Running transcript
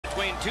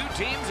between two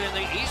teams in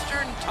the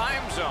Eastern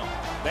time zone.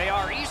 They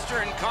are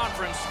Eastern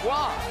Conference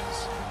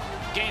squads.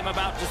 Game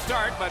about to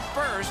start, but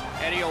first,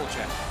 Eddie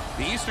Olczyk.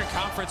 The Eastern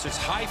Conference is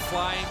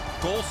high-flying,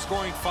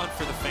 goal-scoring fun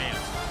for the fans.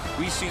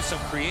 We've seen some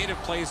creative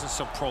plays and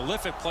some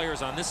prolific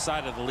players on this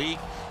side of the league,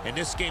 and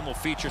this game will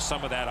feature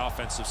some of that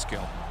offensive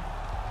skill.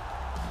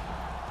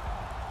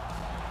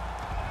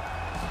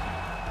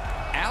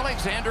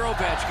 Alexander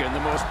Ovechkin, the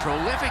most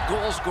prolific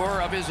goal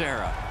scorer of his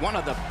era. One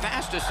of the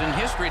fastest in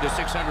history to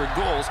 600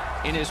 goals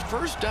in his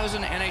first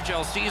dozen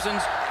NHL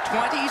seasons,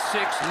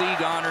 26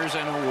 league honors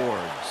and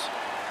awards.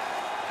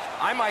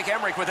 I'm Mike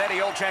Emmerich with Eddie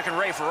Olczyk and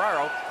Ray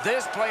Ferraro.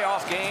 This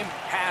playoff game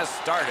has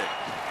started.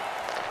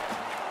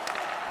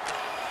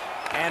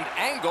 And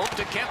angled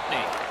to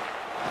Kempney.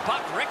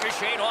 Puck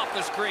ricocheted off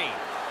the screen.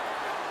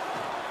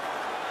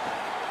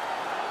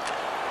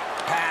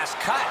 Pass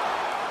cut.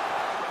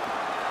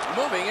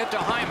 Moving it to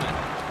Hyman.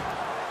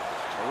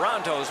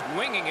 Toronto's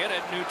winging it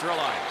at neutral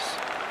ice.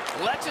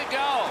 Lets it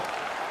go.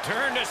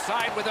 Turned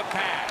aside with a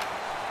pad.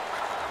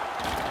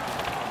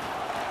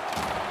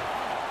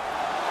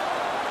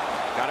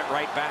 Got it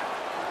right back.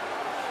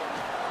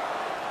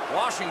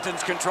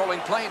 Washington's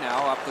controlling play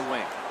now up the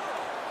wing.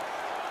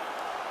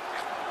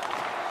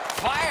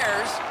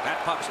 Fires.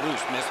 That puck's loose,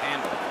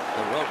 mishandled.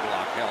 The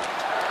roadblock helped.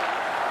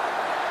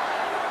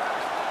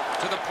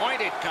 To the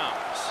point it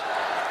comes.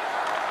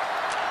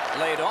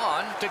 Laid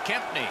on to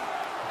Kempney.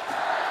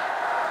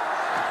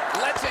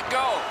 Lets it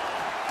go.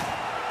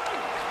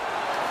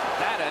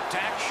 That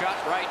attack shot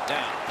right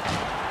down.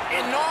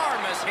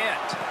 Enormous hit.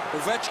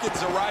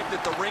 Ovechkin's arrived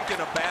at the rink in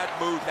a bad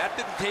mood. That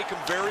didn't take him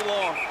very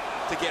long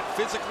to get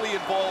physically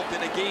involved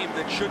in a game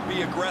that should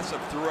be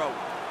aggressive throughout.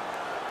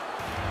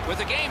 With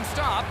the game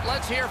stopped,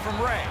 let's hear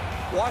from Ray.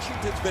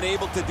 Washington's been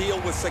able to deal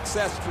with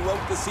success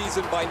throughout the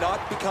season by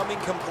not becoming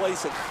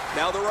complacent.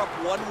 Now they're up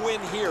one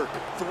win here,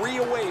 3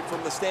 away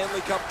from the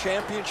Stanley Cup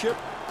championship,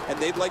 and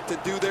they'd like to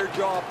do their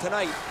job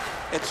tonight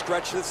and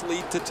stretch this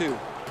lead to 2.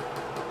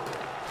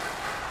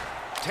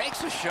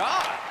 Takes a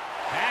shot.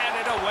 Had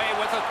it away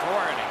with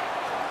authority.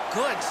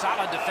 Good,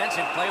 solid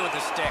defensive play with the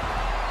stick.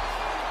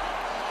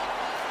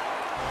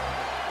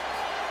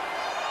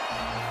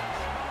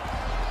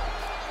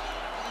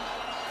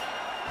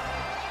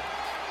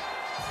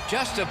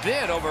 Just a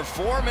bit over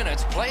 4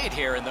 minutes played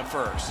here in the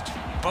first.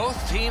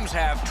 Both teams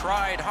have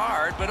tried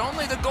hard, but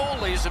only the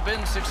goalies have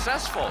been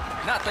successful.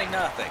 Nothing.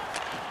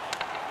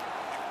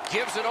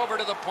 Gives it over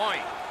to the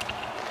point.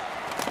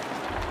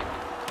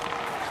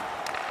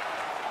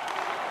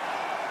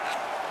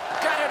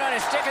 Got it on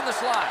his stick in the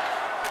slot.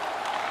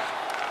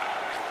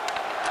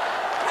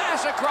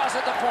 Pass across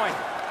at the point.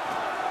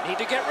 Need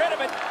to get rid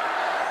of it.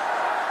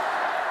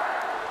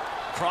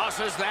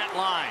 Crosses that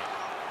line.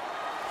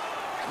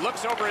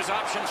 Looks over his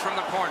options from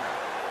the corner.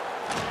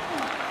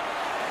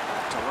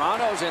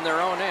 Toronto's in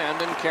their own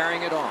end and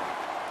carrying it on.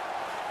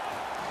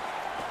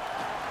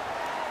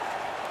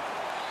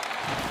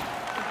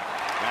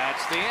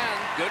 That's the end.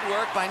 Good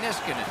work by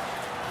Niskanen.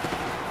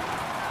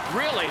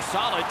 Really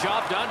solid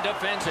job done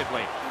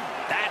defensively.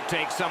 That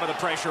takes some of the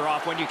pressure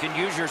off when you can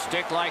use your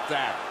stick like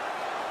that.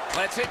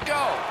 Lets it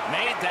go.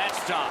 Made that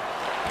stop.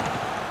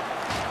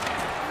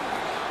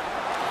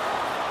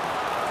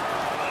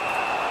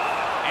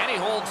 He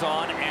holds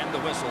on, and the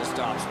whistle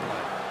stops play.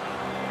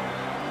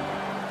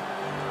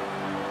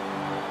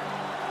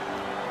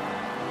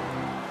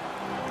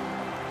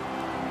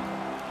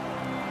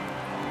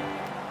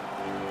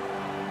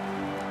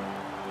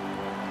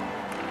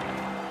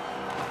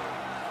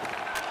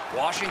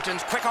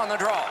 Washington's quick on the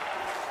draw.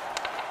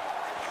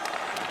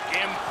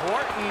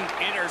 Important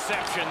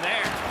interception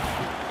there.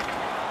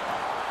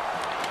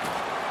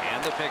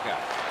 And the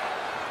pickup.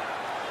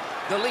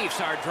 The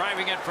Leafs are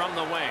driving it from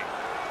the wing.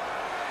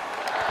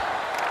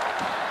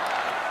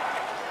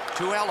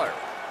 To Eller.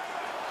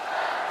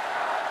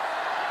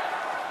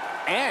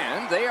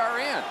 And they are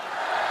in.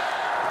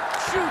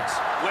 Shoots.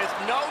 With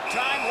no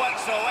time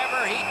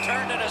whatsoever, he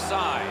turned it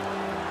aside.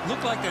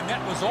 Looked like the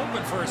net was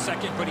open for a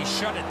second, but he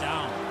shut it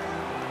down.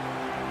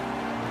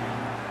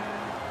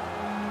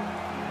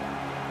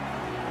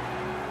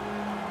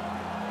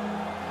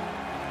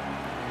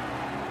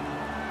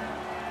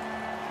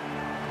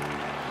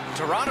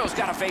 Toronto's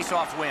got a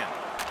face-off win.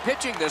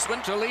 Pitching this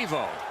one to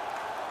Levo.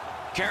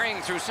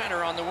 Carrying through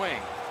center on the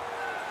wing.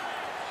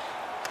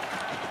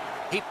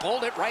 He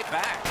pulled it right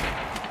back.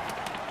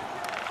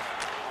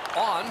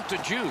 On to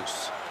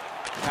Juice.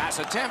 Pass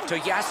attempt to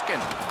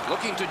Jaskin.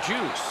 Looking to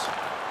Juice.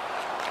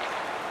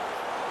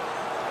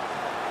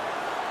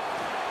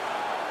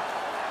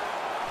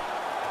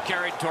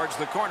 Carried towards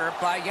the corner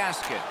by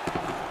Jaskin.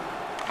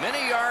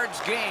 Many yards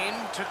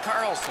gained to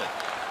Carlson.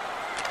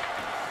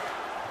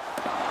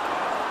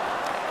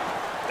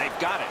 They've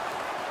got it.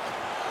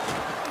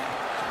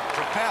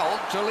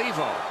 Propelled to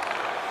Levo.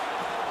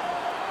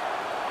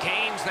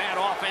 Gains that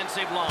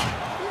offensive line.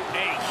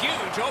 A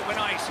huge open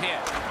ice hit.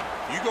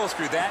 You go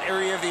through that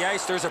area of the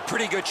ice, there's a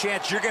pretty good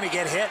chance you're going to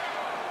get hit.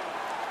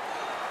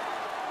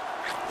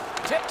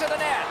 Tip to the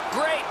net.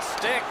 Great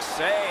stick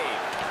save.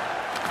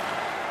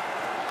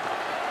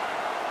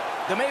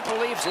 The Maple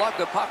Leafs lug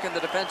the puck in the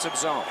defensive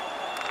zone.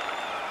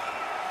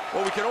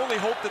 Well, we can only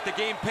hope that the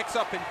game picks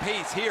up in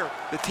pace here.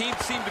 The teams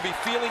seem to be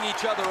feeling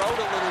each other out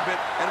a little bit,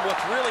 and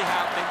what's really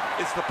happening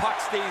is the puck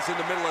stays in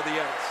the middle of the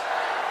ice.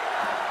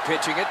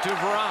 Pitching it to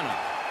Verana.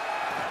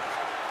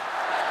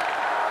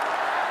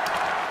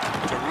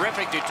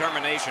 Terrific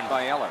determination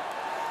by Eller.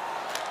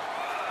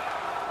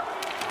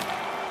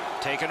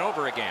 Taken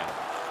over again.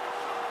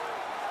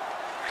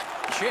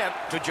 Chip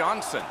to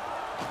Johnson.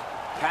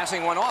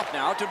 Passing one off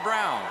now to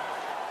Brown.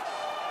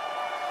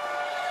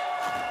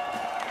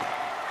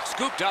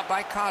 Scooped up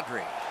by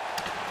Kadri.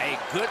 A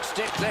good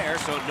stick there,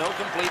 so no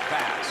complete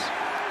pass.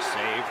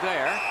 Save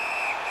there.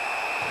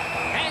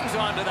 Hangs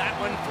on to that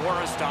one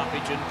for a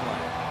stoppage in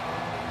play.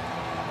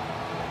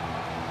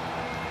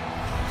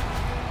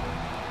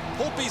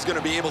 Holtby's going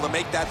to be able to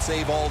make that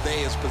save all day.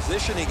 His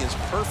positioning is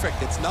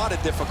perfect. It's not a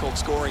difficult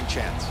scoring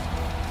chance.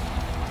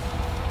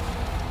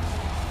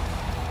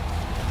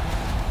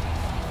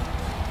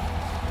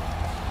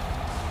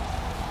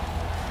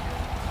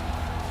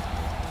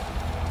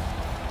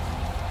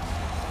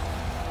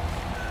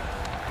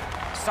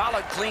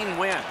 Solid, clean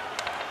win.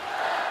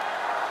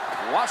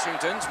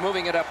 Washington's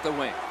moving it up the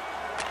wing.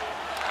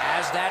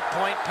 Has that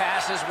point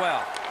pass as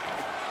well.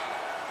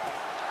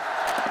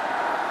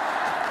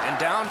 And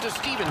down to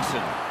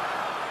Stevenson.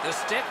 The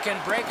stick can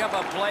break up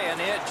a play,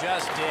 and it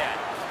just did.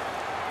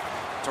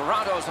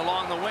 Toronto's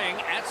along the wing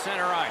at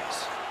center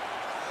ice.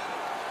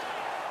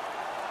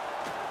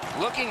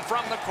 Looking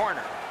from the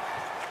corner.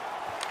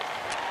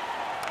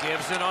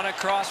 Gives it on a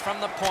cross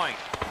from the point.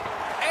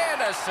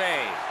 And a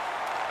save.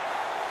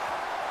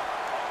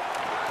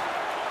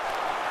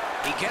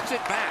 He gets it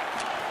back.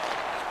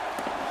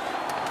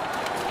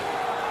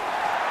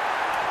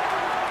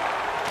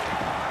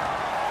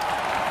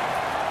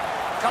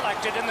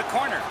 Collected in the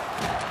corner.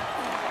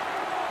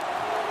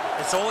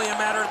 It's only a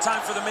matter of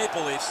time for the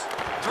Maple Leafs.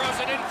 Throws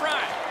it in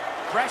front.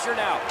 Pressured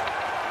out.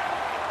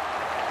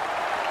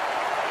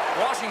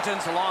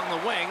 Washington's along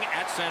the wing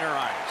at center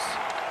ice.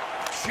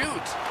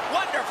 Shoots.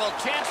 Wonderful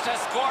chance to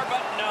score,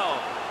 but no.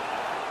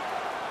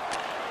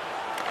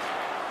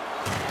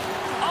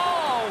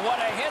 What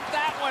a hit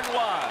that one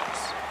was.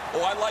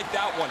 Oh, I like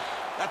that one.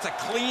 That's a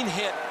clean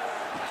hit.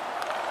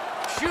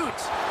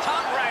 Shoots.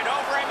 Hung right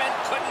over him and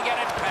couldn't get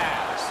it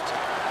past.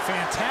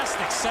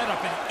 Fantastic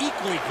setup and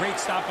equally great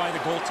stop by the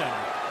goaltender.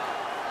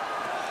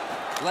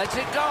 Lets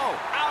it go.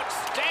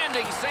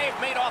 Outstanding save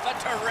made off a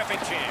terrific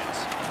chance.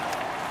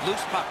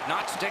 Loose puck,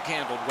 not stick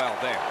handled well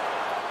there.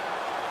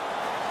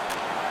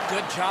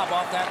 Good job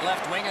off that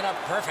left wing and a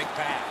perfect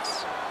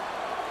pass.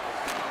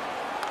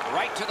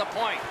 Right to the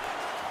point.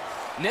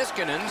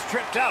 Niskanen's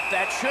tripped up.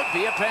 That should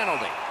be a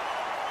penalty.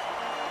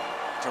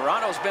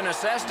 Toronto's been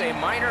assessed a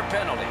minor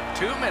penalty.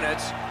 2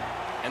 minutes,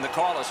 and the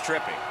call is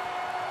tripping.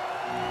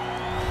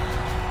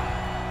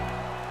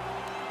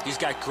 He's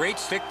got great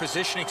stick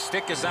positioning.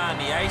 Stick is on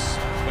the ice,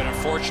 but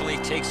unfortunately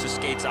takes the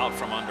skates out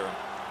from under him.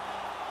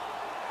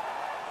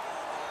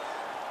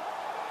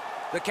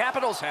 The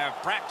Capitals have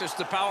practiced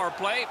the power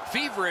play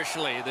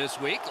feverishly this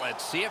week.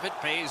 Let's see if it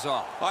pays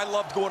off. I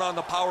loved going on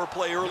the power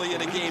play early in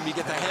a game. You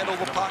get to handle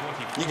the puck,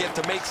 you get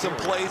to make some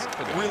plays,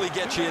 really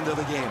get you into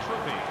the game.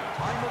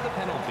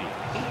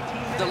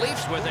 The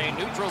Leafs with a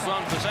neutral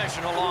zone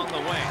possession along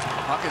the wing.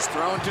 Puck is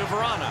thrown to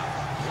Verana.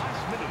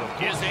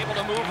 Is able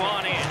to move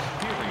on in.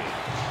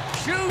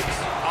 Shoots!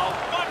 A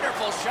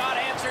wonderful shot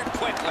answered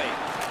quickly.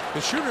 The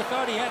shooter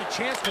thought he had a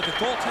chance, but the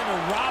goaltender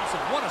robs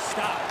him. What a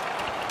stop.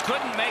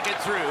 Couldn't make it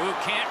through,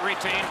 can't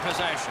retain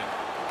possession.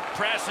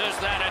 Presses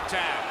that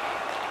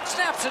attack.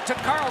 Snaps it to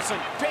Carlson.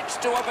 Pitch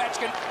to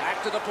Ovechkin.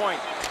 Back to the point.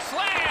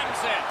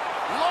 Slams it.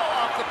 Low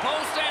off the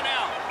post and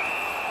out.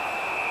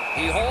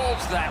 He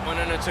holds that one,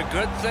 and it's a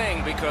good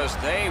thing because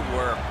they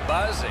were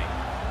buzzing.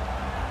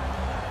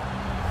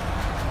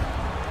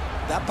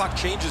 That puck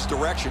changes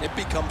direction. It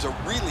becomes a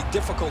really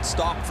difficult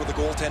stop for the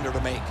goaltender to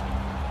make.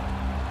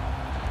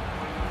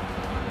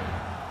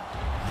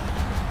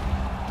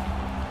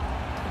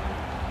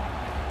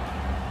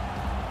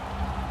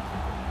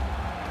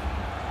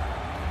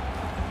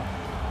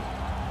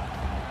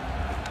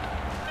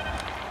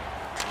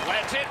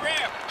 Hit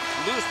rip.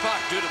 Loose puck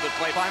due to the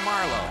play by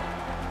Marlowe.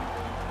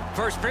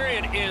 First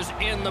period is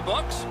in the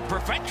books.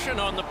 Perfection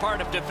on the part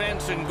of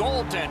defense and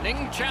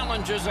goaltending.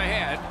 Challenges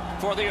ahead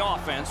for the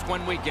offense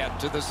when we get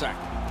to the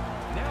second.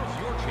 Now's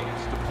your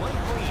chance to play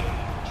clean.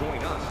 Join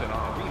us in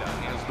our arena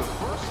as the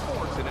first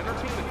sports and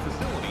entertainment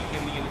facility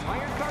in the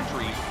entire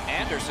country.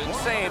 Anderson's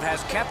save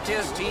has kept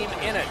his team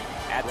in it.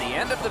 At the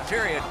end of the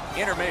period,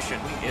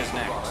 intermission is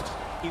next.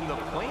 In the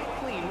Play It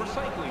Clean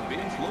recycling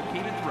bins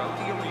located throughout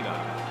the arena.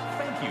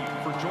 Thank you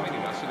for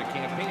joining us in a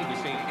campaign to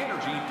save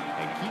energy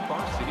and keep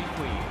our city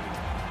clean.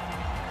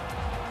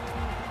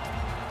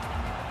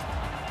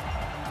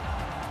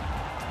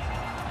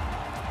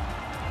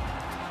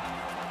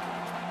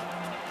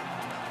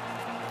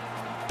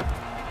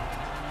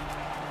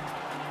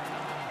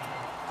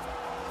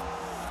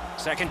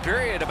 Second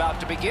period about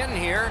to begin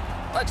here.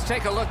 Let's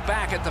take a look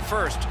back at the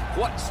first.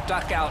 What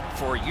stuck out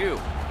for you?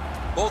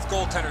 Both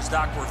goaltenders,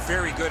 Doc, were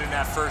very good in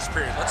that first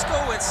period. Let's go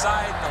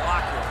inside the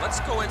locker room.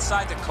 Let's go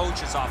inside the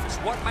coach's office.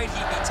 What might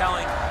he be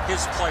telling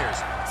his players?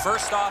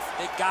 First off,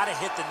 they got to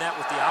hit the net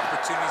with the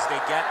opportunities they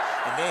get,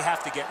 and they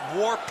have to get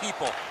more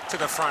people to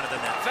the front of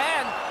the net.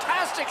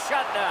 Fantastic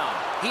shutdown.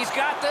 He's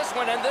got this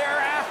one, and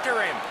they're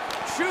after him.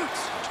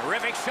 Shoots.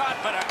 Terrific shot,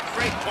 but a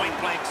great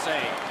point-blank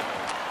save.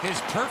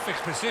 His perfect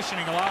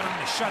positioning allowed him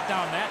to shut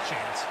down that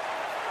chance.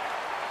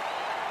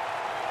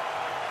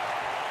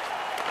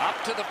 Up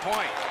to the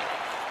point.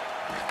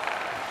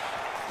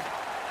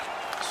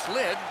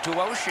 Slid to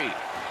Oshie.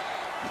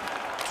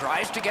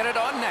 Tries to get it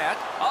on net.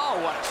 Oh,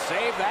 what a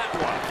save that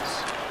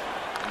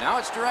was. Now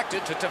it's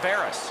directed to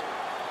Tavares.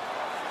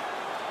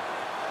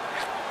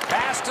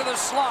 Pass to the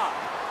slot.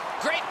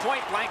 Great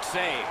point-blank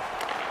save.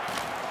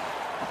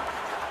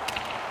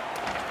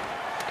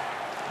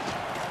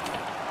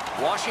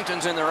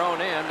 Washington's in their own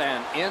end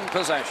and in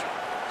possession.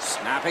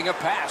 Snapping a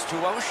pass to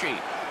Oshie.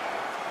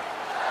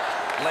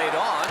 Laid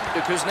on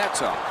to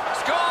Kuznetsov.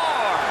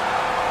 Score!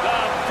 The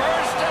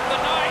first of the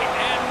night,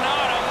 and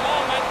not a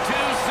moment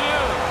too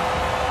soon.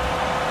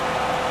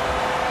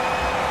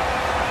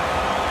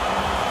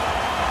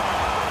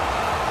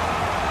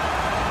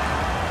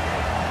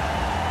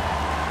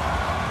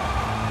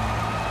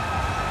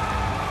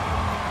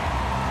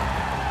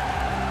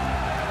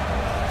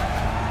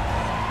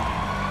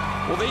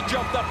 Well, they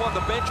jumped up on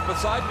the bench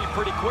beside me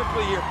pretty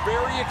quickly here.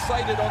 Very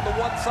excited on the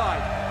one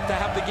side to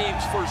have the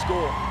game's first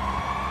goal.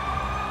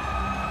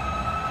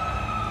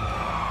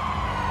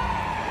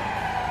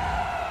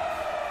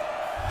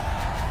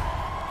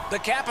 The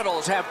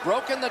Capitals have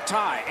broken the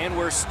tie, and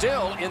we're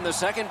still in the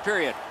second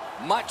period.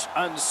 Much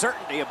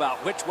uncertainty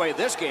about which way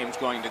this game's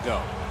going to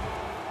go.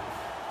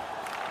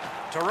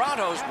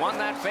 Toronto's won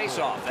that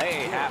faceoff.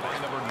 They have it.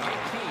 Number 19,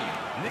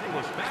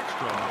 Nicholas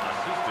Backstrom,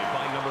 assisted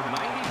by number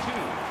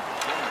 92.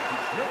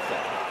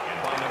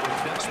 And by number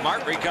 7.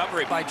 Smart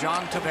recovery by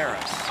John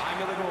Tavares.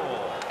 Time of the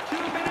goal.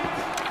 2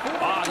 minutes.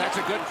 Oh, that's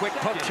a good quick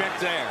poke check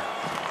there.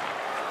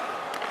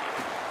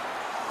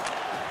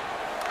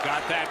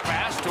 Got that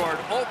pass toward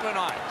open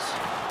ice.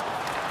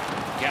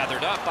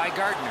 Gathered up by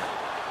Gardner.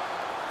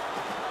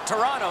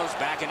 Toronto's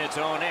back in its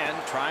own end,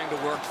 trying to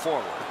work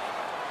forward.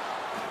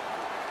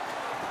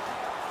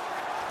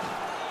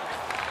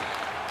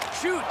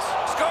 Shoots,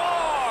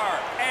 score,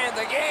 and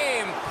the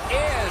game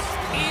is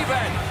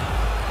even.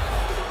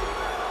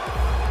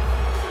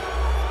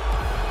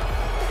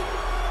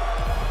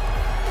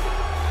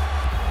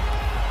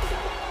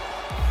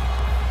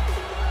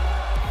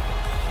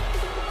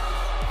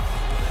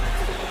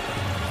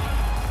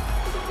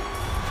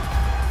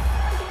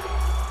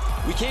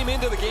 We came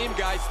into the game,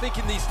 guys,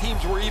 thinking these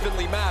teams were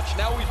evenly matched.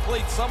 Now we've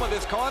played some of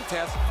this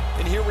contest,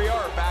 and here we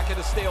are back at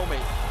a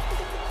stalemate.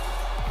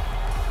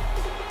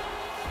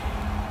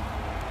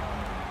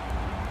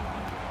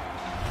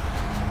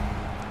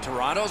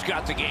 Toronto's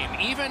got the game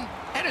even,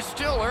 and it's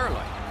still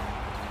early.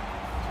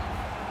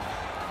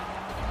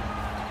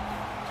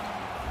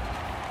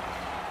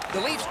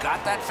 The Leafs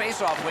got that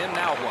faceoff win.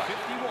 Now what?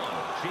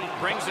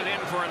 Brings it in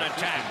for an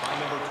attack.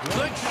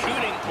 Good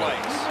shooting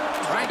place.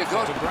 Trying to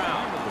go to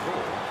ground.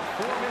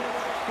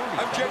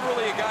 I'm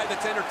generally a guy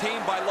that's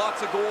entertained by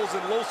lots of goals,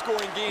 and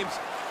low-scoring games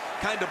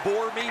kind of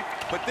bore me,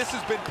 but this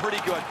has been pretty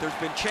good. There's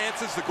been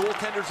chances, the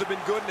goaltenders have been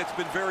good, and it's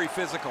been very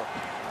physical.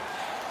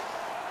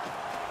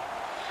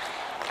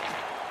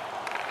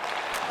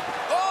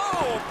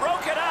 Oh,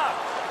 broke it up.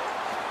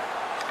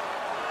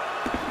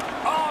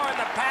 Oh, and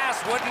the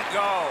pass wouldn't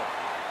go.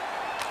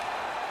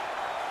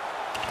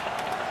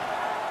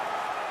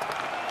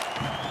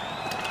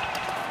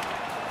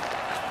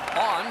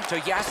 On to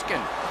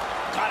Yaskin.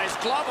 Got his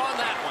glove on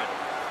that one.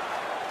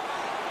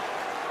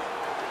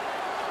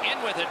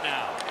 In with it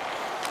now.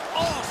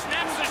 Oh,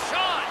 snaps the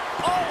shot.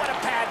 Oh, what a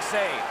pad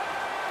save.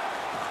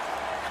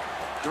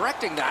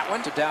 Directing that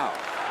one to Dow.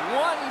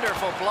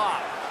 Wonderful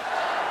block.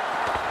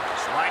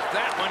 Like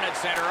that one at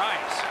center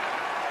ice.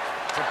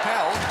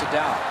 Propelled to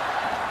Dow.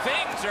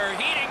 Things are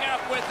heating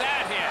up with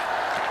that hit.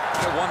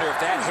 I wonder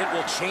if that hit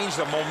will change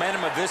the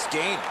momentum of this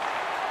game.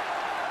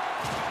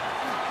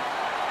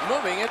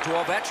 Moving it to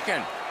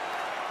Ovechkin.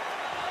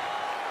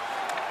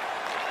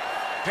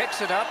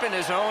 Picks it up in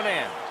his own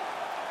end.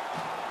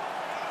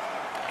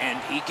 And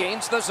he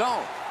gains the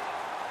zone.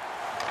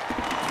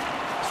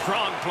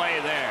 Strong play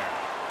there.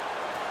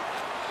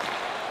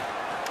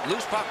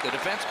 Loose puck. The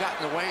defense got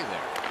in the way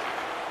there.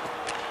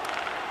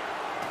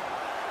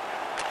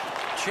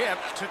 Chip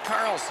to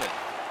Carlson.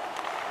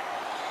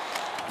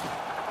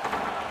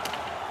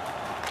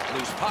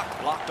 Loose puck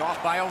blocked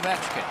off by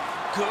Ovechkin.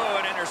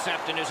 Good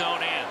intercept in his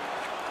own end.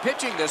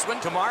 Pitching this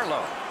one to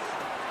Marleau.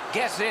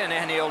 Gets in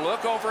and he'll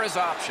look over his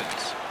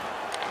options.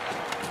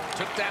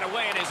 Took that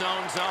away in his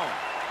own zone.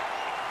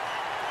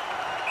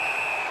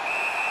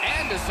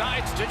 And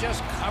decides to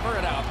just cover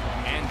it up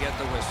and get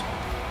the whistle.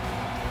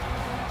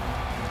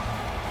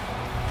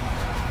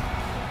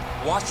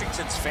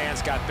 Washington's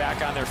fans got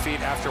back on their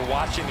feet after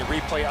watching the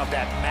replay of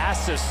that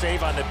massive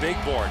save on the big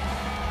board.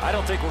 I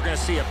don't think we're going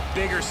to see a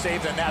bigger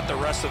save than that the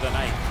rest of the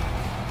night.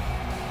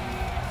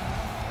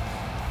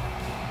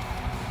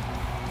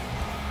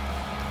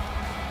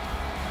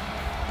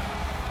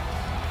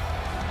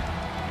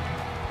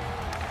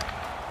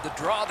 The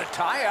draw, the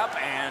tie-up,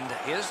 and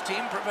his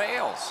team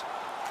prevails.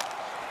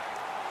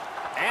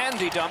 And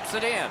he dumps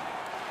it in.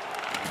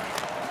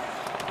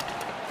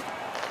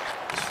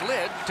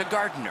 Slid to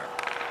Gardner.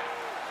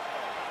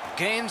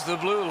 Gains the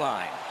blue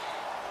line.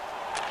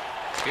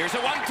 Here's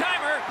a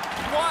one-timer.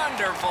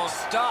 Wonderful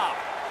stop.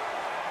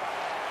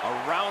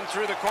 Around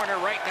through the corner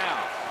right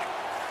now.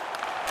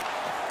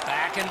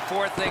 Back and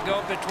forth they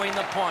go between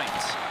the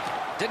points.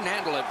 Didn't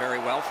handle it very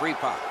well. Free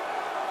puck.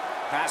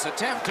 Pass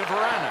attempt to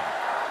Verana.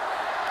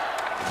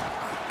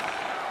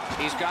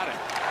 He's got it.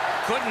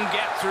 Couldn't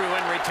get through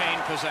and retain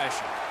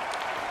possession.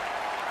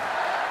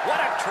 What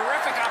a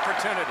terrific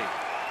opportunity.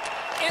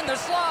 In the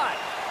slot.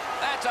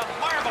 That's a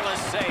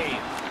marvelous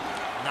save.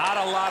 Not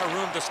a lot of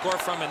room to score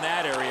from in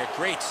that area.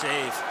 Great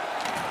save.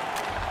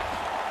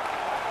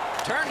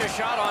 Turned a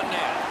shot on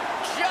net.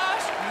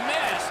 Just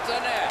missed the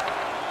net.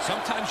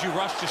 Sometimes you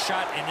rush the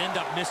shot and end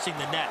up missing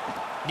the net.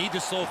 Need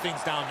to slow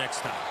things down next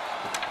time.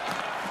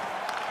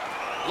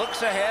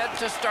 Looks ahead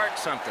to start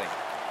something.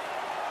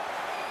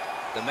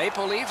 The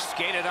Maple Leafs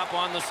skated up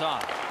on the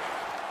side.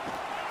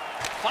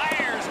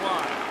 Fires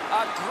one.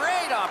 A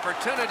great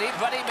opportunity,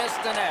 but he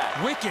missed the net.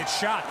 Wicked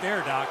shot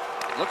there, Doc.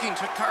 Looking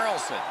to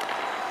Carlson.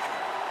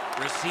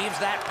 Receives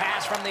that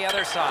pass from the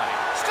other side.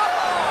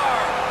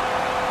 Score!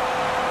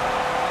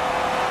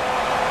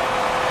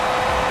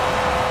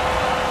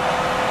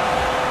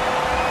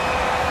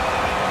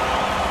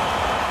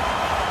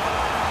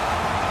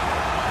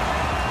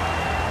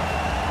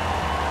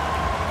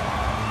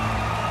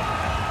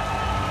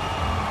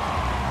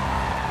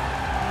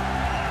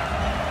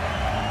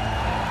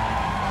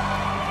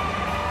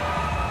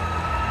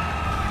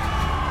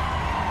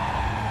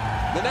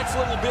 The next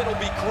little bit will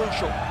be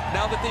crucial.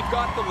 Now that they've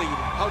got the lead,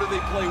 how do they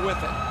play with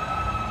it?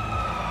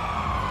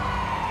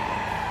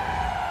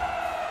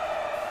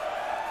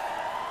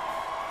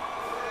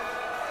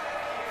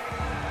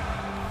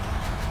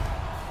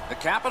 The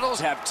Capitals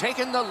have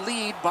taken the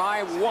lead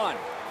by 1.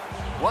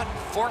 What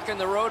fork in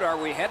the road are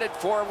we headed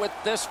for with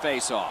this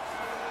face-off?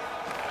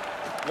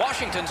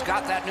 Washington's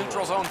got that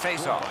neutral zone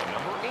face-off.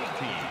 Number 18,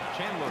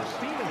 Chandler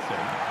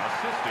Stevenson,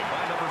 assisted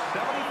by number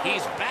 74.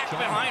 He's back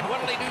behind.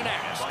 What'll he do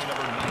next? By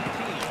number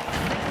 19,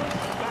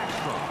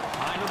 Backstrom,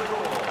 behind the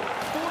goal.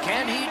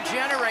 Can he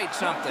generate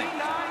something?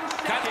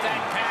 Cut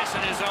that pass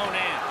in his own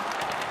end.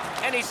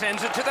 And he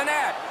sends it to the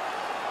net.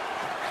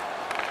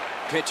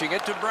 Pitching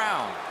it to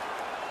Brown.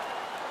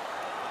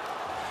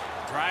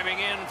 Driving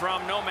in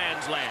from no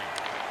man's land.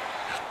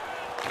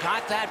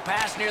 Got that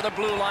pass near the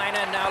blue line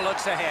and now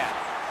looks ahead.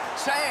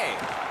 Save.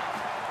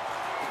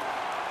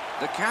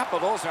 The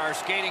Capitals are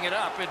skating it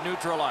up at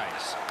neutral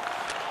ice.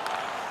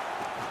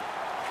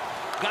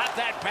 Got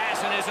that pass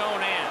in his own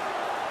end.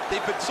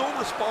 They've been so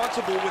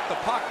responsible with the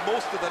puck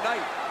most of the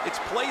night. It's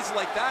plays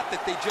like that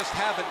that they just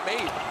haven't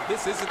made.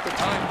 This isn't the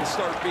time to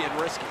start being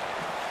risky.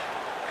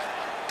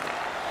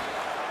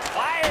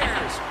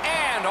 Fires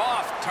and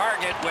off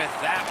target with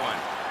that one.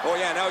 Oh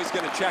yeah, now he's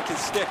going to check his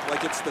stick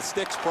like it's the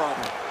stick's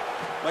problem.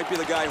 Might be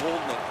the guy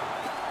holding it.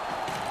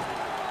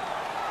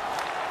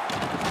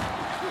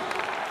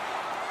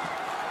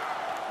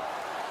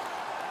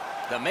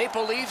 The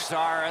Maple Leafs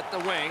are at the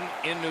wing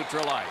in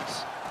neutral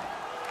ice.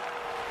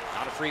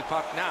 Not a free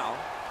puck now.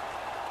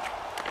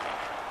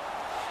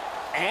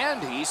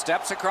 And he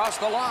steps across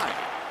the line.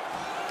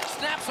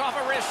 Snaps off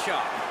a wrist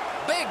shot.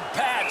 Big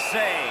pad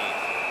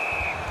save.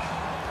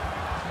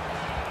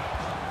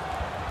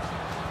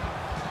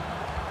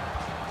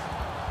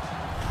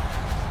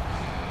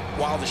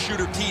 Wow, the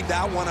shooter teed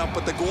that one up,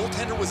 but the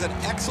goaltender was in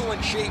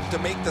excellent shape to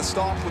make the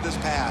stop with his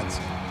pads.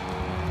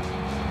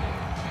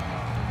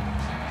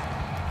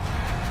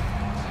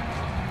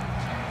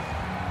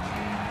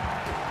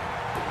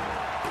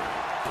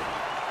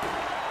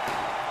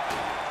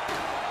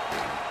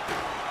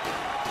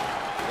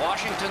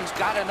 Washington's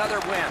got another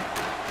win.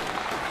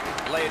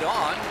 Laid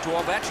on to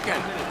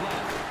Ovechkin.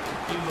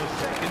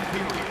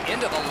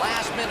 Into the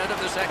last minute of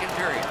the second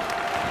period.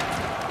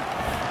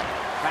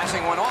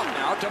 Passing one off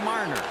now to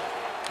Marner.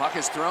 Puck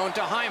is thrown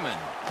to Hyman.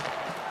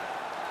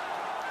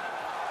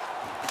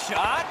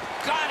 Shot.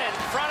 Got in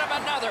front of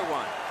another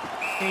one.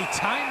 A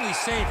timely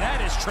save.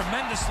 That is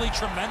tremendously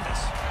tremendous.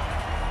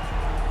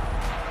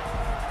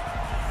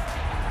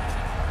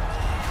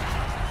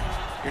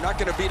 You're not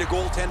going to beat a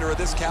goaltender of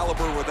this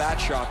caliber with that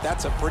shot.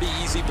 That's a pretty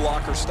easy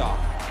blocker stop.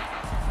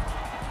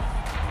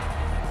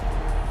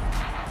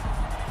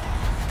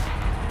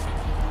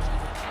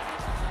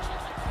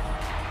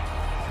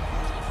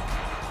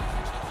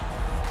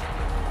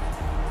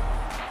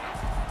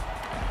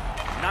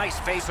 Nice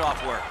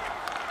face-off work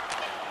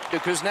to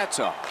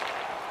Kuznetsov.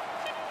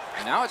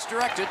 And now it's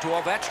directed to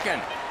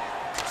Ovechkin.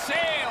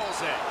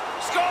 Sails it.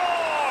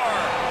 Score!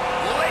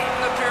 Late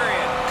in the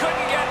period.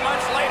 Couldn't get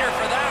much later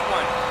for that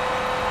one.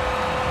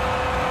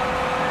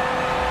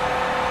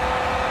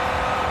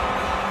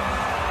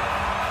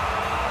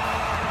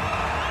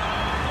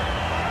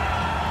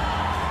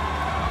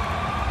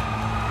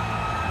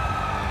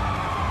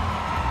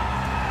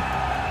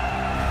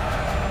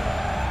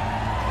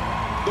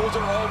 Those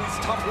are always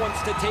tough ones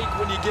to take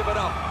when you give it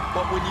up.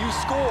 but when you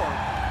score,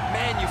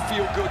 man, you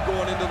feel good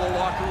going into the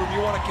locker room.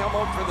 You want to come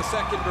out for the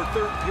second or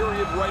third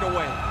period right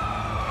away.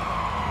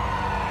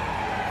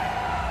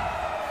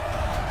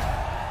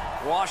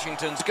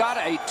 Washington's got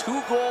a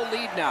 2-goal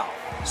lead now.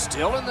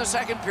 Still in the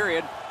second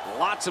period.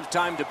 Lots of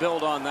time to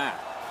build on that.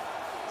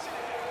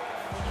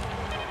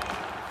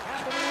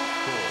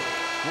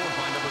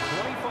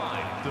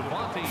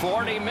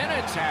 40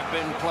 minutes have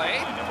been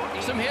played.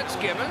 Some hits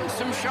given,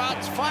 some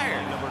shots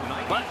fired.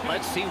 But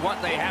let's see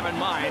what they have in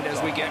mind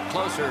as we get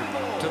closer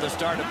to the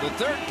start of the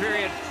third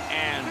period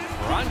and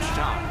crunch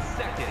time.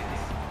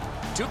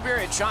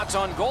 2-period shots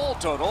on goal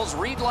totals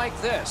read like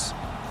this: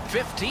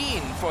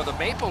 15 for the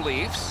Maple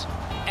Leafs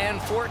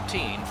and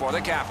 14 for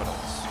the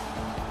Capitals.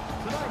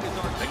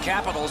 The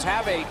Capitals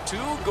have a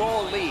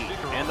 2-goal lead,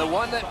 and the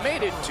one that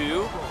made it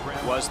 2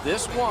 was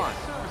this one.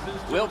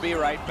 We'll be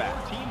right back.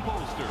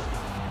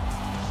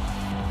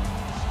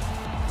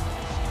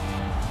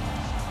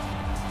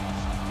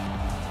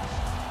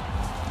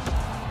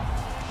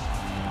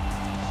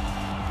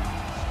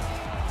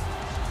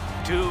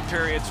 Two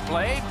periods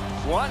played,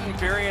 1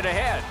 period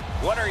ahead.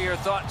 What are your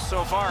thoughts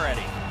so far,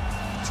 Eddie?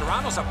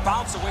 Toronto's a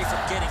bounce away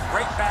from getting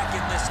right back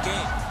in this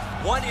game.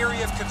 One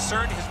area of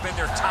concern has been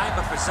their time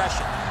of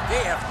possession.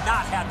 They have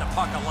not had the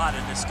puck a lot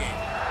in this game.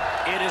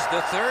 It is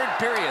the third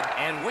period,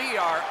 and we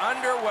are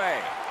underway.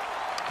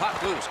 Puck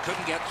loose,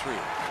 couldn't get through.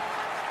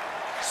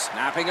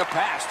 Snapping a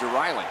pass to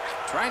Riley.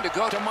 Trying to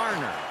go to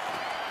Marner.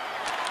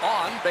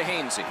 On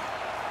Behansey.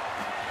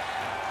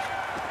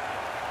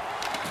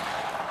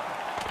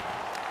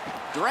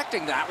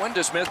 Directing that one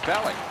to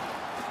Smith-Pelly.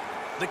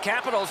 The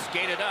Capitals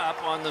skated up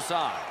on the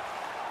side.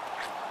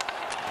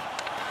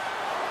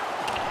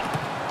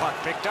 Puck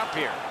picked up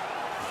here.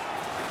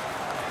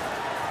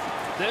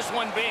 This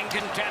one being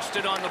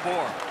contested on the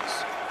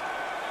boards.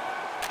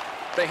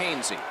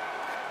 Behansey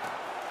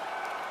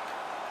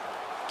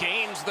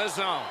gains the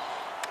zone.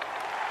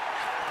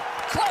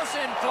 Close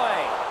in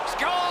play.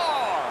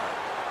 Score!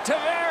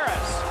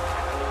 Tavares.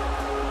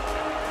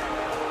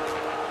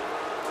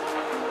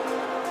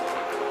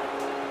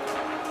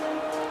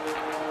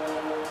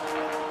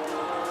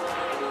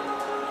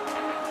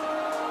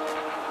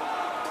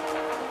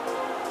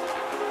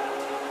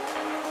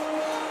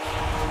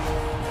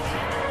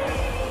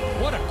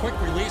 What a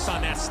quick release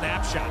on that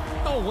snapshot.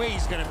 No way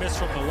he's going to miss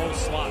from the low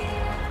slot.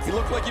 He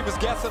looked like he was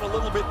guessing a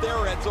little bit there,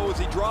 Enzo, as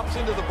he drops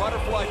into the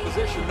butterfly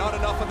position. Not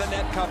enough of the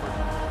net covered.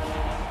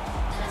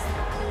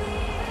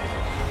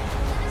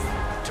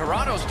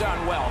 Toronto's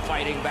done well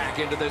fighting back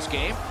into this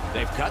game.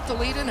 They've cut the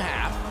lead in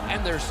half,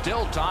 and there's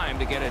still time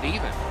to get it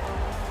even.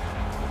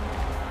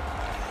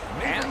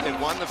 And they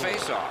won the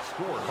faceoff.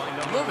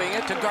 Moving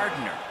it to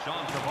Gardner.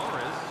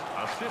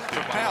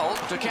 Propelled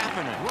to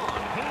Kapanen.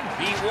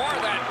 He wore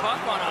that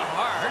puck on a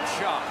hard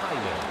shot.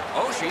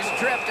 Oshie's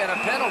tripped, and a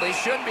penalty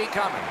should be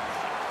coming.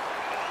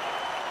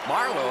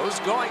 Marlowe's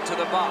going to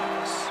the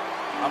box.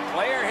 A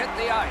player hit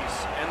the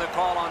ice, and the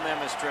call on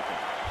them is tripping.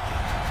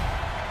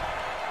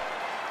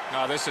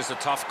 No, this is a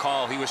tough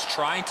call. He was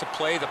trying to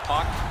play the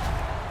puck,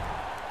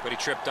 but he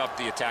tripped up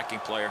the attacking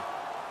player.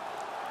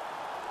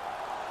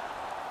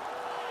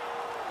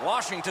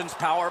 Washington's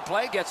power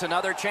play gets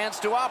another chance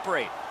to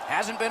operate.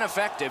 Hasn't been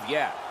effective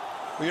yet.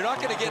 Well, you're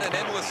not going to get an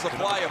endless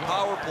supply of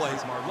power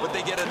plays, but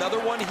they get another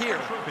one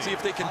here. See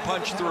if they can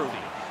punch through.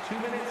 2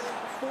 minutes,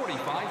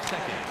 45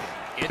 seconds.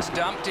 It's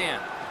dumped in.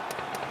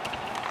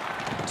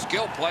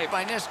 Skill play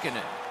by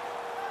Niskanen.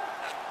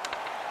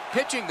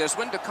 Pitching this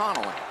one to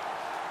Connolly.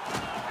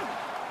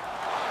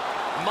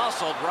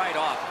 Muscled right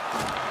off.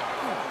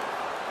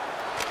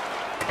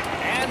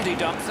 And he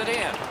dumps it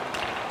in.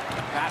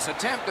 Pass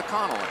attempt to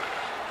Connolly.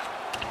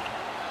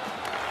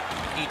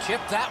 He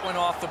chipped that one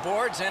off the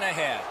boards and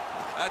ahead.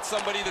 That's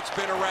somebody that's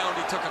been around.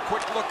 He took a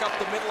quick look up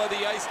the middle of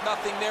the ice,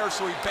 nothing there,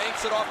 so he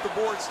banks it off the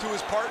boards to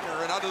his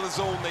partner, and out of the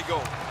zone they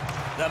go.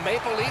 The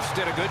Maple Leafs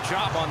did a good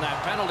job on that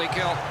penalty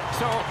kill,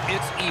 so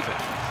it's even.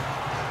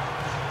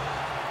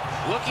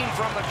 Looking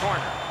from the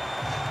corner.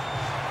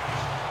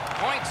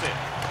 Points it.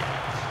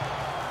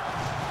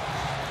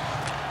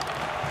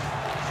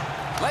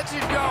 Lets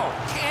it go.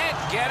 Can't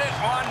get it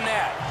on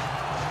net.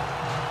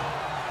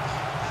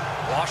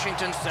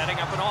 Washington setting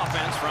up an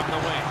offense from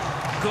the wing.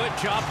 Good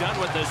job done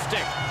with the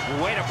stick.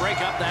 Way to break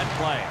up that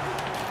play.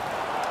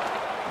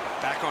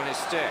 Back on his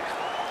stick.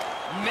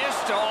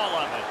 Missed all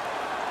of it.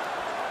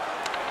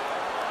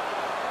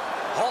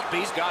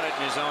 Holtby's got it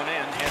in his own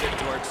end, headed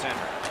towards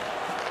center.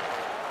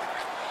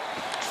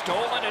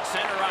 Stolen at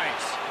center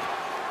ice.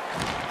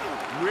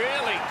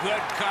 Really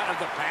good cut of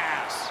the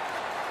pass.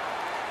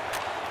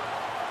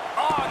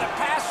 Oh, the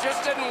pass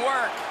just didn't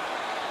work.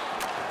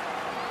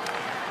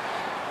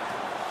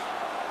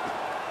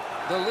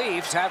 The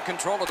Leafs have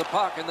control of the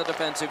puck in the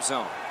defensive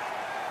zone.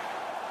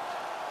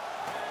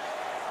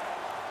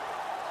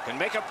 Can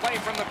make a play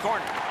from the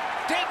corner.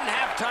 Didn't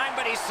have time,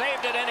 but he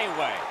saved it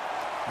anyway.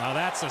 Now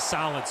that's a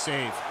solid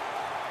save.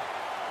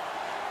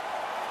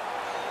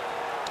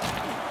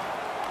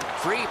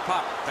 Free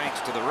puck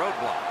thanks to the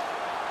roadblock.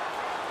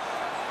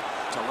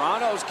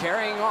 Toronto's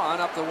carrying on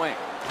up the wing.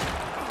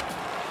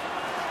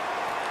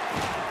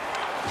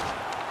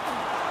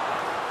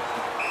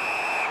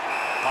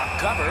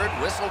 covered,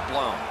 whistle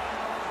blown.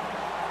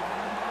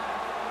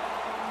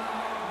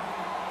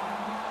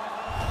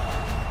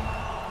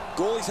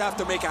 Goalies have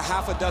to make a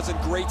half a dozen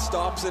great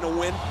stops in a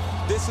win.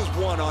 This is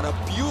one on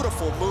a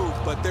beautiful move,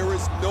 but there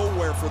is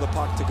nowhere for the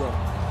puck to go.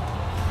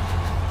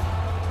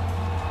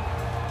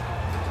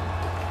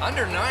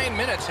 Under 9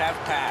 minutes have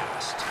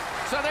passed.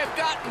 So they've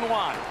gotten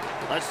one.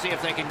 Let's see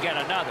if they can get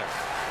another.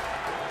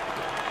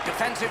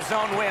 Defensive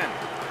zone win.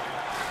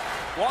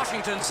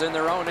 Washington's in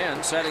their own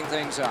end, setting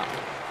things up.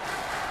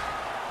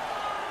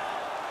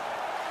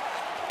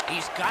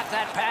 He's got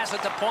that pass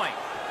at the point.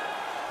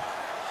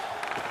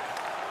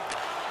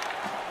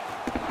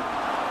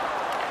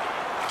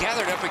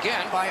 Gathered up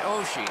again by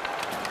Oshie.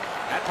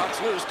 That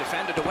puck's loose,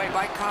 defended away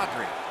by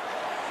Kadri.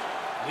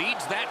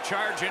 Leads that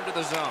charge into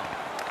the zone.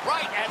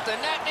 Right at the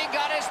net, and he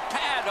got his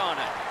pad on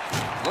it.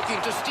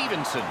 Looking to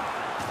Stevenson.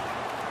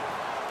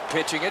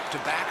 Pitching it to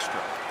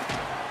Backstrom.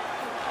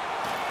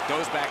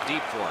 Goes back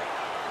deep for it.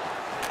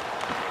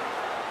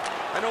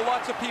 I know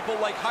lots of people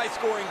like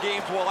high-scoring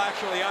games. Well,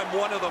 actually, I'm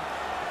one of them.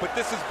 But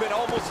this has been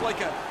almost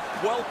like a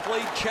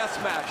well-played chess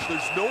match.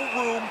 There's no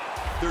room.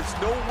 There's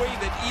no way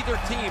that either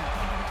team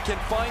can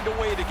find a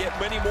way to get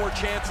many more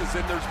chances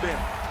than there's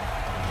been.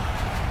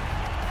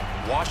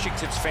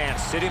 Washington's fans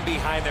sitting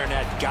behind their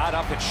net got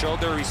up and showed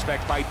their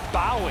respect by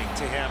bowing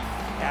to him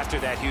after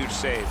that huge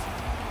save.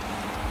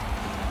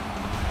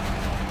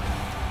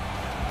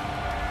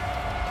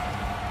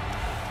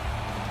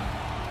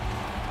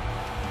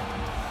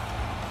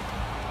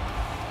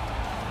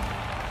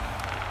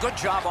 good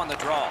job on the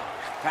draw.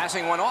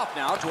 Passing one off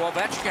now to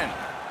Ovechkin.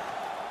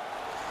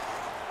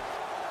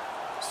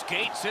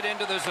 Skates it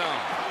into the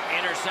zone.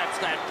 Intercepts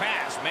that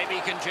pass. Maybe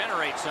he can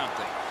generate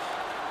something.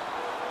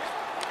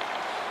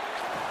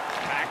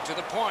 Back to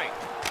the point.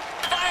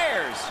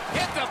 Fires!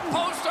 Hit the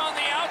post on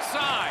the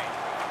outside.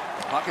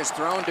 Puck is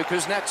thrown to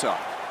Kuznetsov.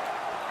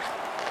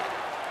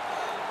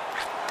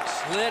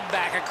 Slid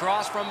back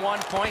across from one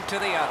point to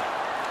the other.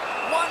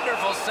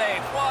 Wonderful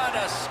save. What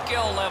a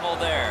skill level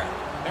there.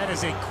 That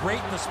is a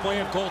great display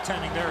of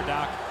goaltending there,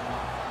 Doc.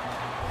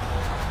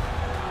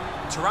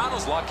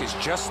 Toronto's luck is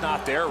just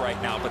not there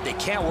right now, but they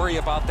can't worry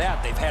about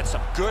that. They've had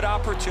some good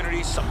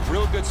opportunities, some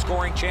real good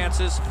scoring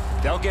chances.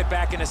 They'll get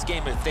back in this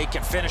game if they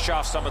can finish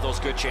off some of those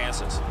good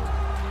chances.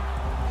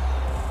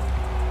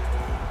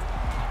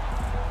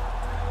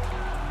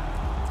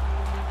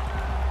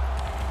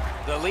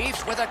 The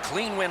Leafs with a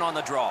clean win on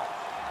the draw.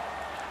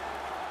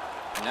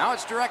 Now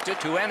it's directed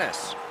to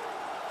Ennis.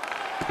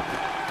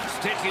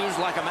 Stick used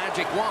like a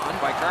magic wand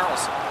By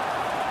Carlson.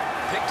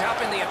 picked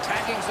up in the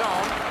attacking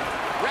zone.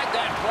 Read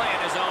that play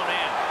in his own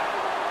end.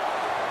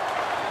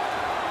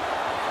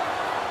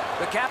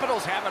 The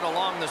Capitals have it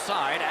along the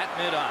side at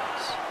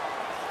mid-ice.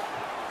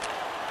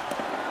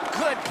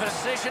 Good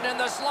position in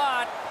the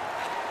slot.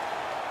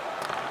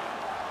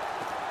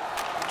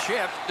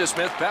 Chip to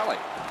Smith-Pelly.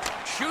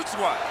 Shoots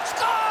one.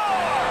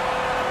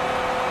 Score!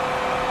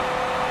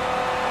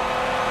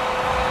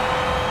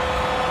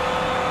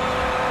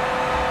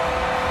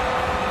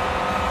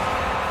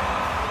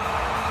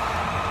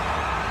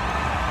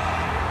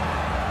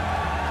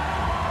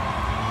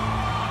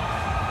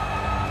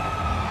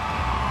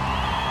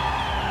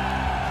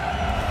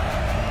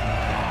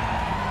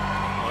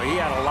 He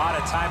had a lot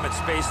of time and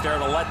space there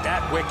to let that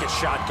wicked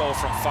shot go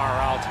from far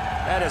out.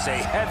 That is a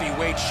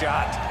heavyweight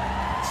shot.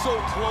 So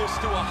close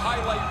to a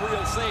highlight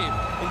reel save.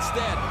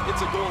 Instead,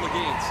 it's a goal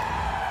against.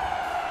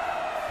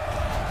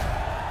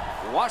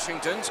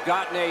 Washington's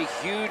gotten a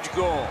huge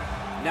goal.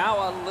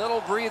 Now a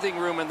little breathing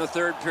room in the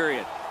third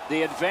period.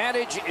 The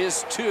advantage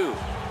is 2,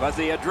 but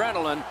the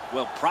adrenaline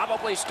will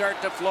probably start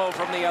to flow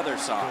from the other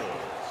side.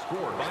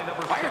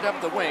 Fired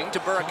up the wing to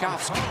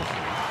Burakovsky.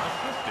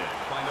 Assisted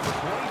by number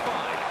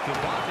 25,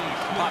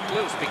 Puck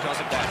loose because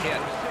of that hit.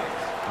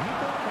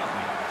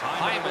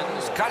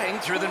 Hyman's cutting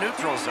through the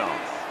neutral zone.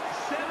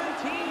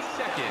 17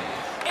 seconds.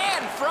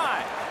 In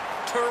front.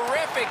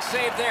 Terrific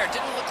save there.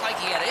 Didn't look like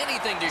he had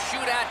anything to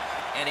shoot at,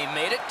 and he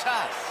made it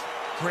tough.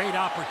 Great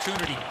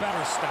opportunity.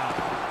 Better stop.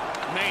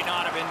 May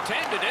not have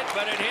intended it,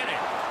 but it hit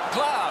it.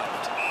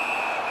 Gloved.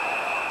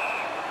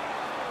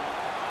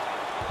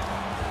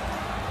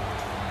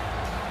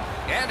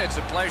 And it's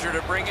a pleasure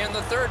to bring in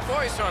the third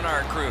voice on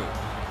our crew.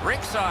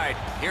 Ringside,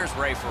 here's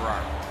Ray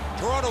Ferraro.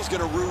 Toronto's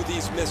going to rue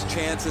these missed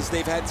chances.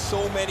 They've had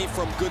so many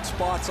from good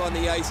spots on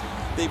the ice.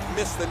 They've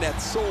missed the net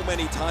so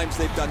many times.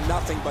 They've done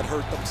nothing but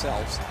hurt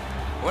themselves.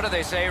 What do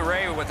they say,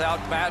 Ray? Without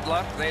bad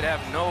luck, they'd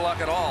have no luck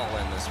at all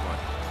in this one.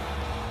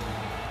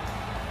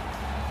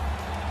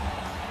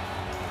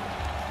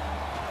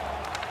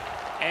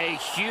 A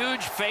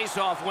huge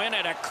face-off win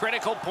at a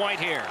critical point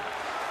here.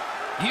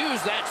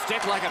 Use that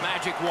stick like a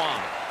magic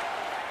wand.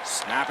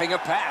 Snapping a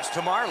pass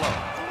to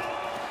Marlowe.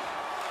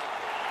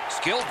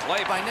 Skilled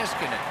play by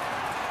Niskanen.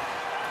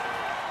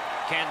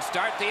 Can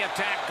start the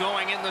attack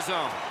going in the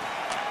zone.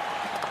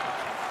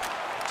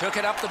 Took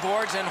it up the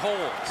boards and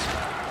holds.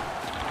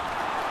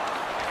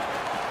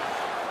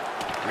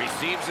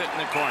 Receives it in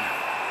the corner.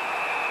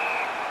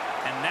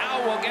 And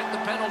now we'll get the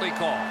penalty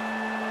call.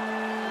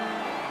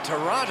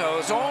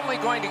 Toronto's only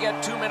going to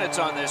get 2 minutes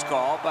on this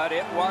call, but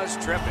it was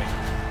tripping.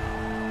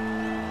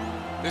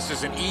 This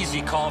is an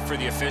easy call for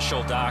the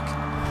official, Doc.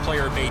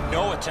 Player made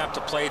no attempt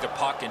to play the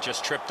puck and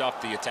just tripped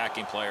up the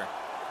attacking player.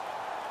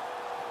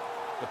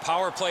 The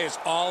power play is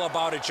all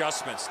about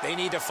adjustments. They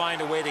need to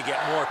find a way to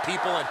get more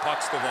people and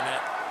pucks to the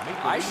net.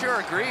 I sure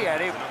agree,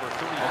 Eddie.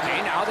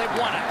 Okay, now they've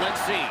won it.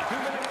 Let's see.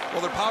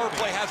 Well, their power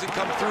play hasn't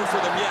come through for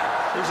them yet.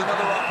 Here's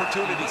another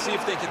opportunity. See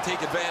if they can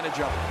take advantage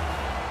of it.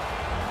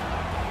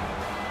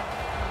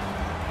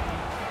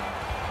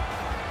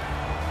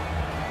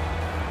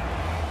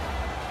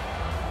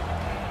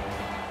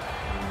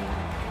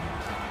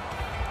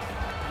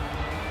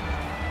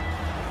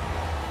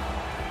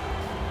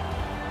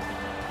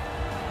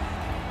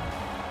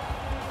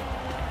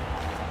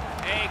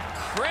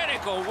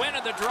 Critical win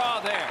of the draw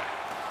there.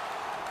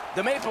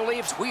 The Maple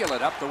Leafs wheel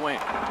it up the wing.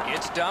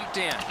 It's dumped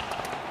in.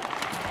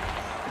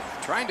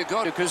 Trying to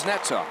go to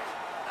Kuznetsov.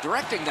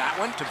 Directing that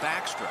one to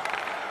Backstrom.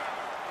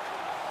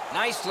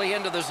 Nicely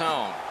into the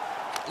zone.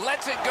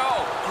 Lets it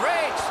go.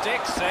 Great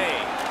stick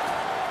save.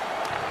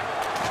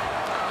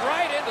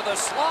 Right into the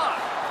slot.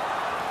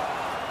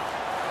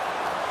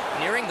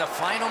 Nearing the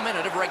final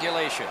minute of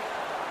regulation.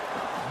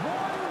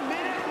 1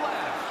 minute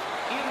left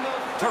in the...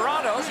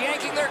 Toronto's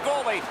yanking their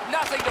goalie.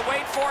 Nothing to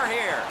wait for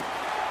here.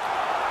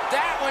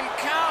 That one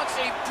counts.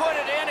 He put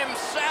it in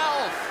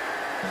himself.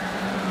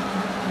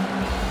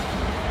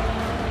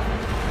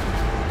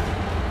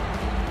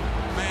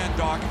 Man,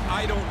 Doc,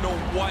 I don't know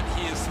what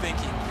he is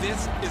thinking.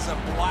 This is a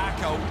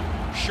blackout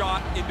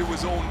shot into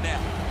his own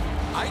net.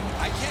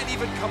 I can't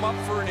even come up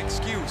for an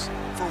excuse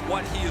for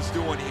what he is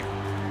doing here.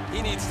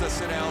 He needs to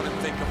sit down and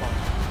think about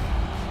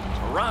it.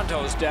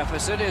 Toronto's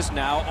deficit is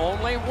now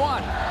only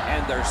 1,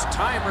 and there's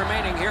time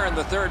remaining here in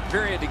the third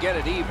period to get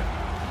it even.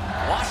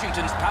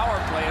 Washington's power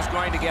play is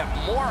going to get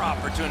more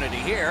opportunity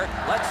here.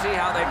 Let's see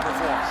how they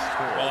perform.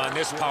 Well, on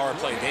this power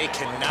play, they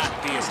cannot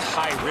be as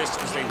high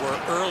risk as they were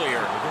earlier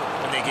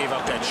when they gave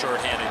up that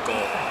shorthanded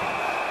goal.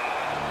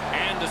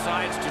 And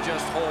decides to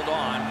just hold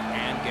on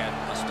and get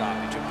a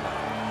stoppage of play.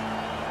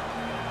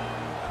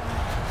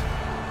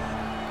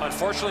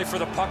 Unfortunately for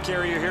the puck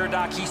carrier here,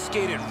 Doc, he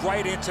skated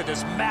right into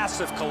this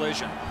massive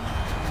collision.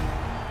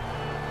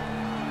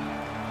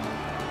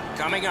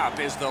 Coming up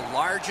is the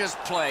largest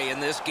play in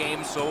this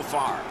game so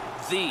far.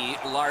 The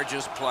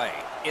largest play.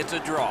 It's a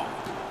draw.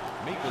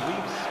 Maple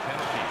Leafs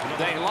penalty.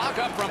 They lock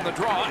up from the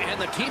draw,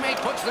 and the teammate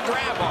puts the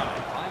grab on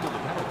it. Time of the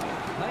penalty,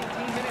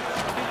 19 minutes,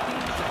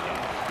 15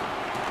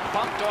 seconds.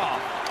 Bumped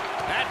off.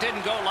 That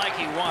didn't go like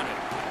he wanted.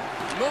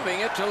 Moving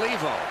it to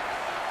Levo.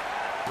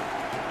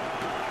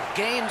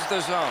 Gains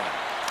the zone.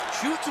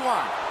 Shoots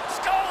one.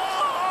 Score!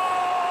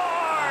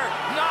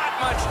 Not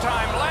much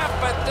time left,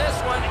 but this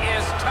one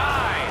is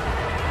tied.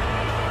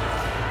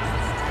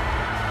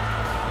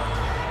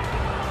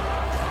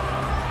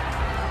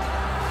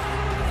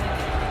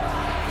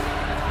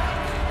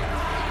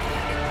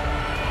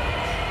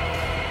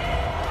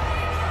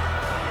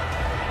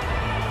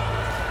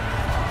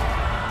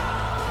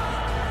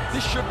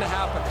 This shouldn't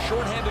have happened.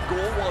 Shorthanded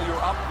goal while you're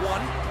up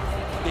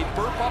 1. They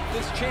burp up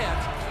this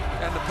chance,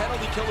 and the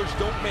penalty killers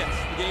don't miss.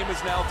 The game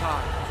is now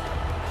tied.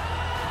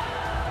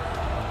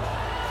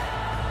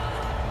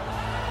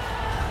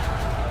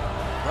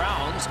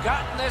 Brown's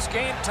gotten this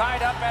game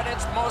tied up at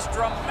its most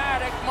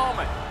dramatic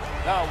moment.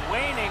 The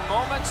waning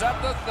moments of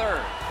the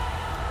third.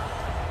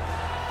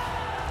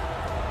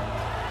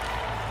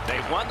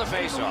 They've won the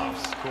faceoff.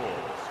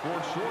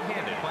 Scored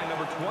shorthanded by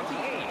number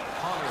 28,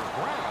 Connor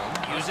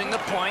Brown. Using the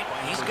point,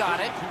 he's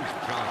got it.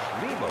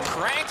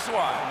 Cranks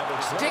one.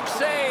 Stick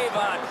save,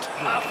 a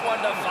tough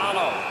one to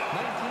follow.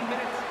 19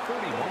 minutes,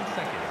 41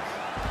 seconds.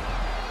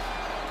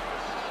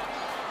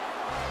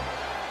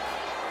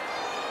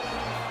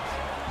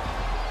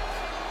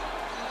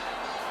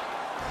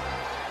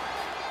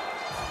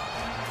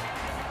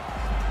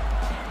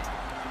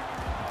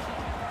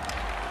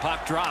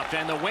 Puck dropped,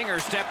 and the winger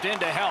stepped in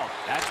to help.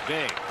 That's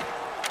big.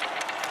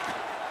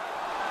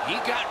 He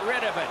got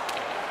rid of it.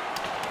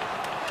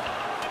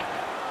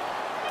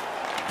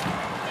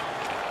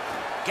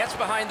 Gets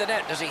behind the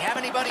net. Does he have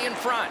anybody in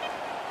front?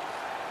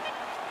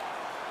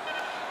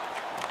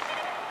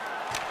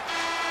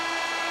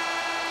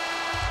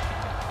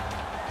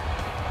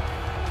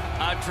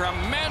 A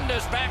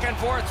tremendous back and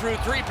forth through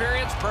 3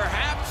 periods.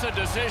 Perhaps a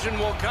decision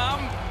will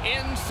come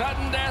in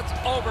sudden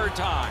death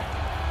overtime.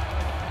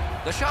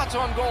 The shots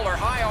on goal are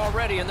high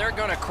already, and they're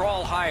going to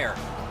crawl higher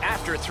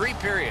after 3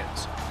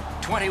 periods.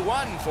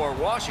 21 for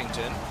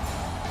Washington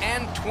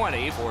and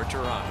 20 for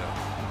Toronto.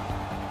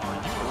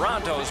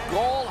 Toronto's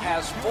goal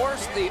has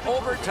forced the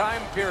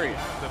overtime period.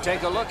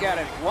 Take a look at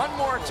it one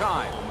more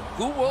time.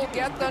 Who will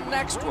get the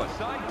next one?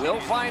 We'll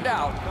find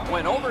out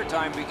when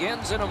overtime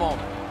begins in a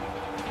moment.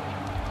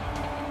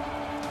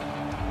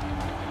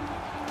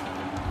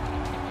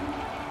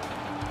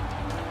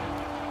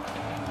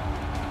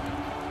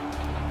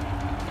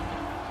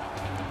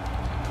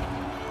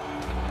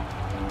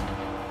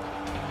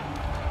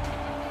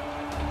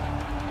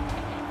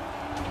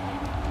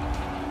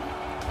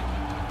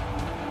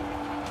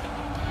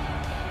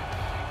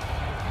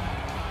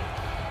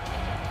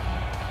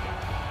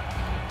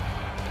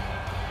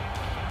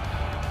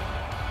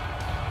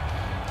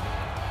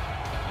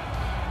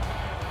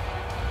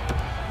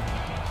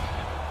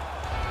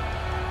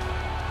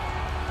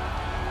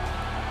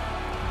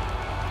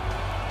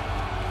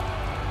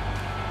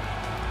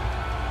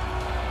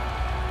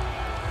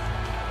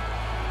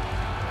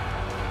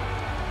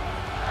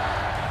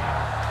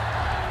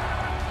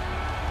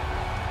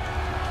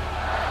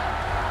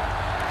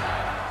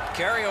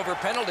 Carryover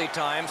penalty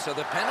time, so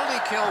the penalty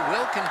kill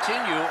will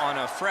continue on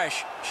a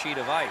fresh sheet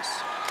of ice.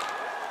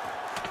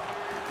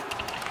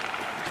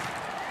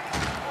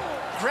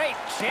 Great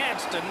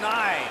chance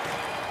denied.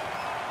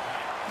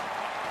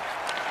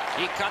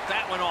 He cut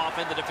that one off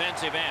in the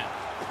defensive end.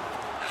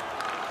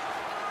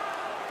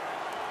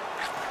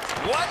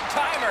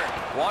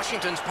 One-timer.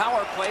 Washington's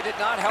power play did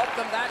not help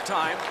them that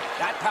time.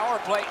 That power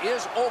play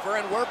is over,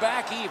 and we're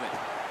back even.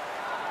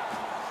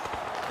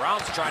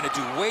 Brown's trying to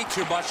do way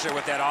too much there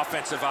with that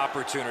offensive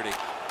opportunity.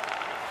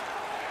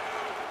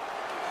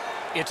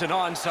 It's an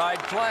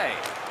onside play.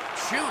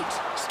 Shoots.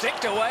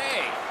 Sticked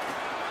away.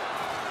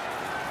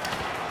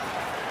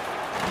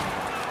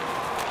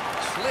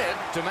 Slid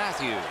to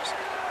Matthews.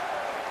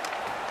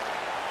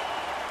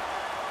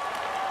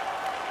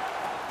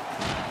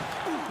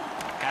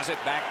 Has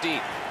it back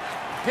deep.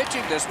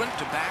 Pitching this one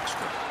to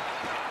Backstrom.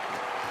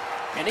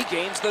 And he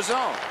gains the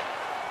zone.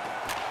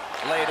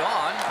 Laid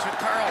on to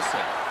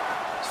Carlson.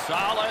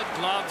 Solid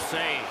glove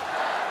save.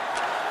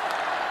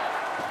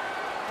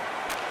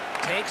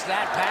 Takes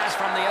that pass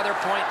from the other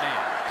point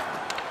man.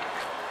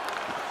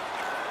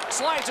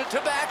 Slides it to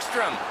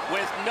Backstrom.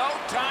 With no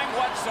time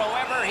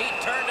whatsoever, he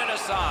turned it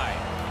aside.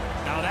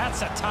 Now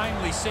that's a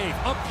timely save.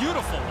 A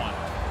beautiful one.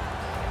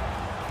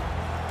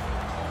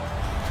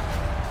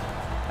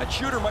 A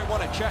shooter might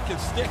want to check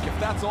his stick. If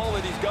that's all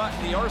that he's got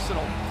in the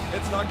arsenal,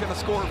 it's not going to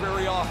score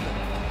very often.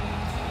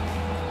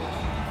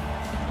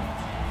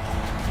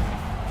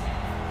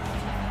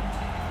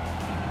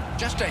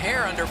 Just a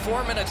hair under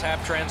 4 minutes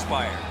have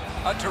transpired.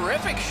 A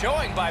terrific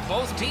showing by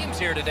both teams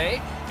here today,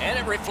 and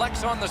it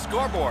reflects on the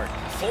scoreboard.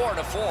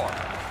 4-4.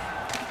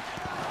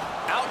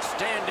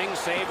 Outstanding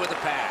save with the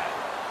pad.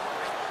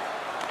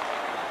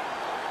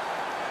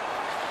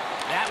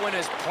 That one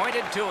is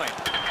pointed to him.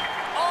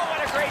 Oh,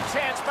 what a great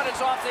chance, but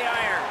it's off the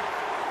iron.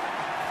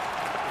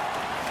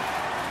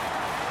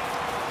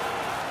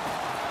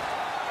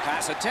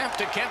 Pass attempt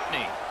to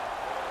Kempney.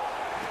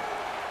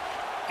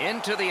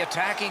 Into the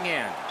attacking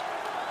end.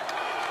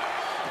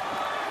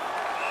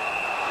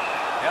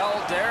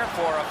 Held there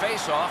for a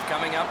face-off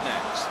coming up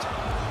next.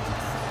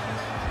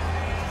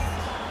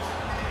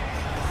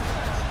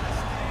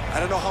 I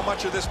don't know how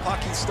much of this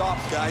puck he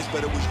stopped, guys,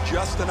 but it was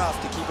just enough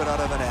to keep it out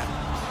of the net.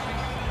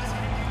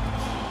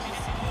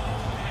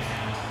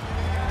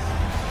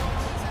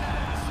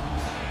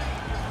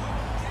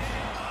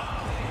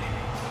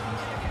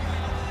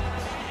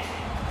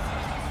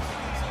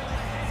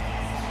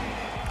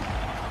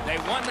 They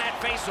won that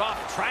face-off,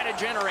 try to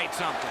generate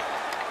something.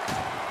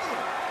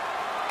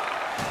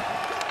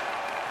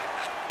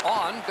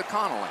 On to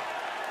Connolly.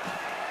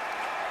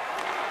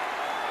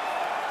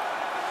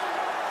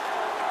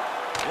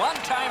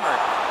 One-timer.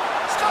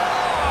 Score!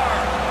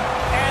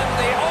 And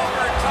the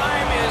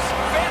overtime is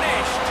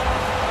finished.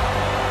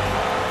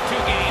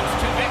 2 games,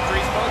 2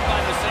 victories, both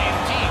by the same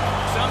team.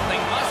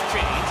 Something must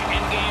change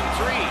in Game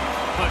 3.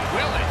 But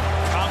will it?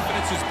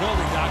 Confidence is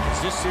building, Doc,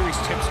 as this series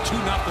tips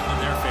 2-0 in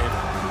their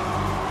favor.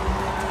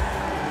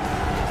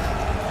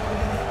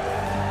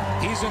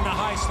 He's in the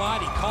high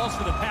slot. He calls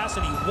for the pass,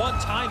 and he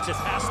one-times it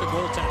past the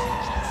goaltender.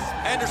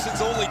 Anderson's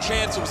only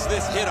chance was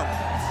this hit him.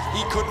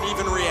 He couldn't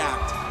even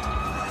react.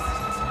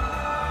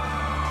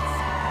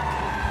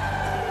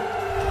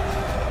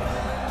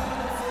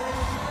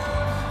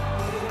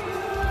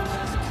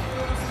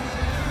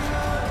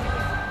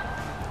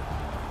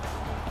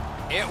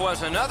 It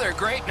was another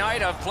great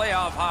night of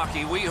playoff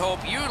hockey. We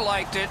hope you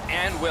liked it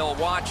and will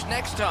watch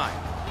next time.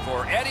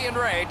 For Eddie and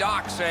Ray,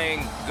 Doc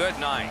saying good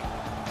night.